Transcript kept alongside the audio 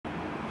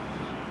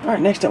Alright,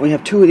 next up we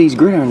have two of these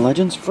Gridrion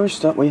Legends.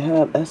 First up we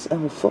have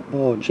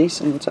SLFootball.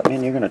 Jason, what's up,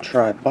 man? You're going to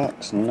try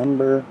box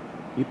number...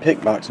 You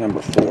pick box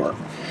number 4.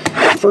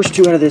 First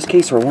two out of this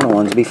case are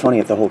one-of-ones. It'd be funny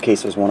if the whole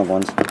case was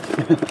one-of-ones.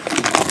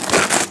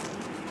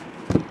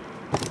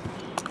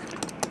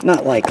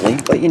 Not likely,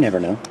 but you never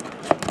know.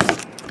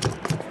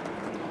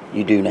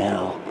 You do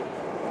now.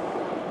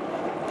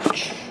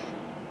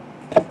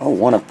 Oh,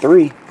 1 of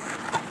 3.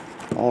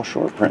 All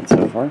short print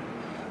so far.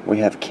 We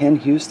have Ken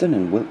Houston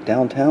and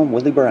downtown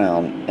Willie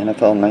Brown,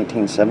 NFL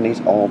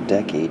 1970s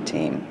All-Decade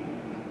Team.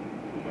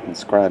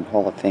 Inscribed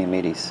Hall of Fame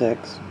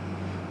 86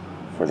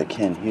 for the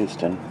Ken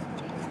Houston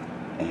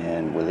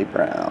and Willie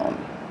Brown.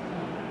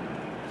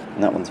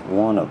 And that one's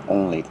 1 of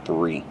only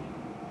 3.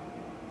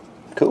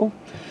 Cool.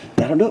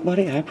 That'll do it,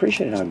 buddy. I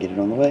appreciate it. I'll get it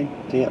on the way.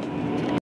 See ya.